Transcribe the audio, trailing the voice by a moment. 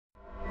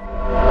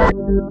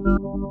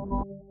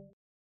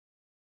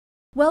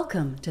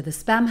Welcome to the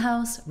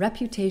Spamhaus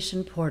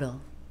Reputation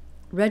Portal.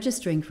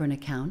 Registering for an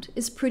account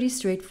is pretty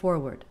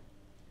straightforward.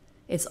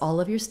 It's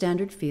all of your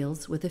standard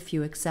fields with a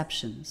few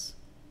exceptions.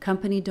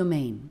 Company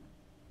domain.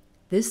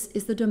 This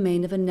is the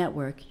domain of a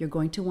network you're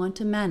going to want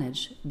to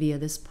manage via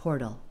this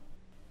portal.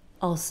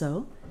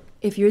 Also,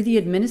 if you're the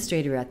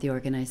administrator at the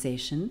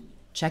organization,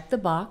 check the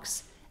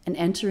box and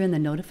enter in the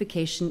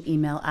notification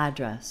email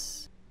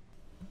address.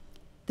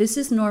 This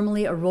is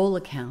normally a role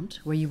account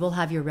where you will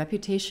have your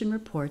reputation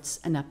reports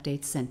and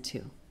updates sent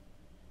to.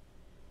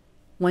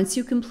 Once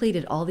you've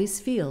completed all these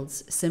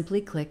fields,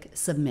 simply click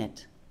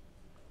Submit.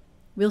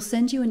 We'll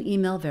send you an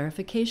email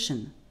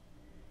verification.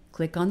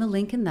 Click on the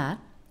link in that,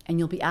 and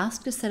you'll be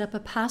asked to set up a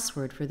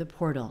password for the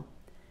portal.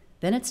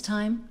 Then it's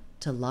time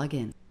to log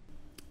in.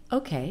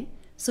 Okay,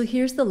 so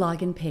here's the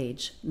login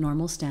page,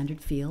 normal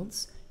standard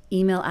fields,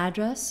 email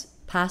address,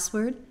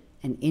 password,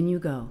 and in you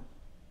go.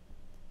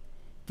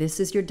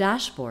 This is your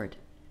dashboard.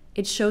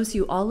 It shows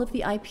you all of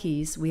the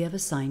IPs we have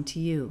assigned to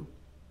you.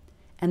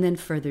 And then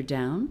further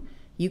down,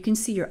 you can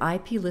see your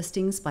IP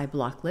listings by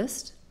block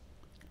list,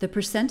 the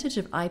percentage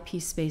of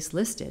IP space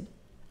listed,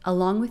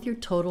 along with your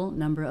total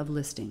number of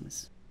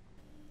listings.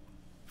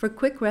 For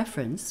quick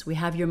reference, we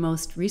have your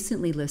most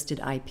recently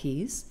listed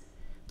IPs,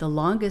 the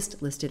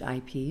longest listed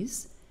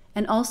IPs,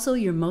 and also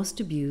your most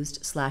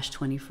abused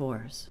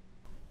 /24s.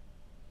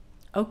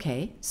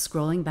 Okay,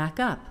 scrolling back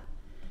up.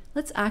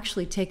 Let's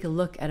actually take a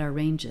look at our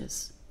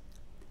ranges.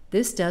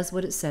 This does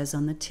what it says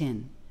on the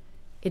tin.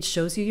 It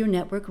shows you your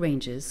network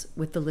ranges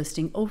with the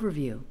listing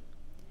overview.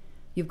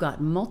 You've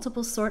got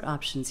multiple sort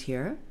options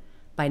here,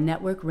 by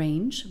network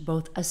range,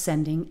 both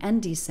ascending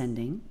and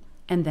descending,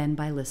 and then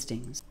by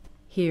listings.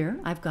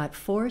 Here, I've got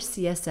 4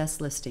 CSS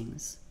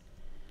listings.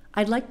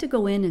 I'd like to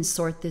go in and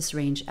sort this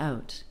range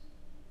out.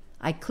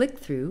 I click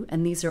through,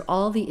 and these are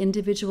all the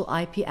individual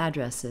IP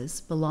addresses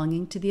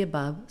belonging to the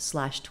above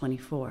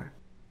 /24.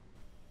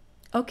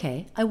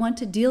 Okay, I want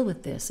to deal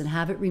with this and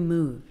have it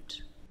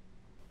removed.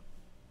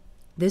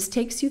 This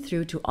takes you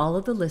through to all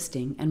of the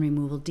listing and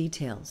removal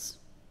details.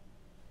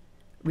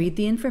 Read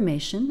the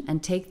information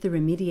and take the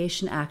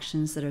remediation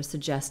actions that are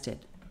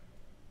suggested.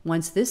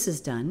 Once this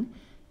is done,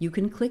 you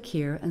can click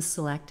here and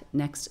select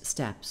Next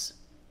Steps.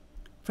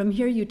 From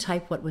here you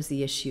type what was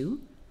the issue,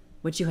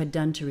 what you had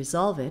done to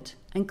resolve it,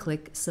 and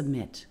click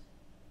Submit.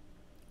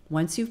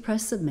 Once you've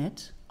pressed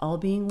Submit, all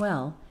being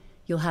well,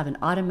 you'll have an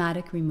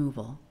automatic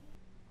removal.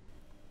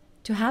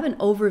 To have an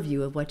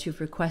overview of what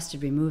you've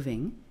requested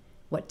removing,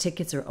 what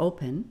tickets are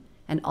open,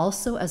 and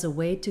also as a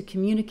way to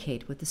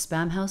communicate with the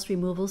Spamhaus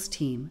Removals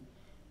team,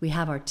 we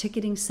have our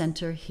ticketing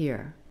center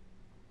here.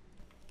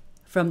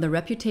 From the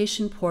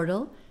Reputation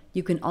Portal,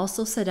 you can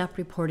also set up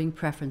reporting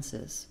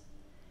preferences.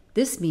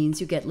 This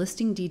means you get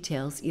listing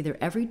details either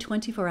every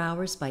 24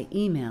 hours by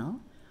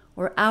email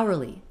or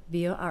hourly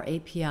via our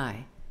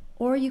API,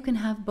 or you can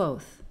have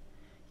both.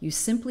 You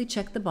simply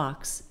check the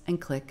box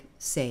and click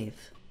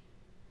Save.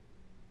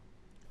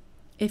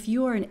 If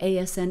you are an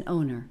ASN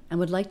owner and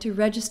would like to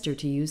register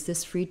to use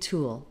this free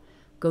tool,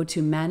 go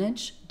to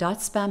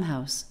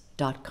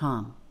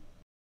manage.spamhaus.com.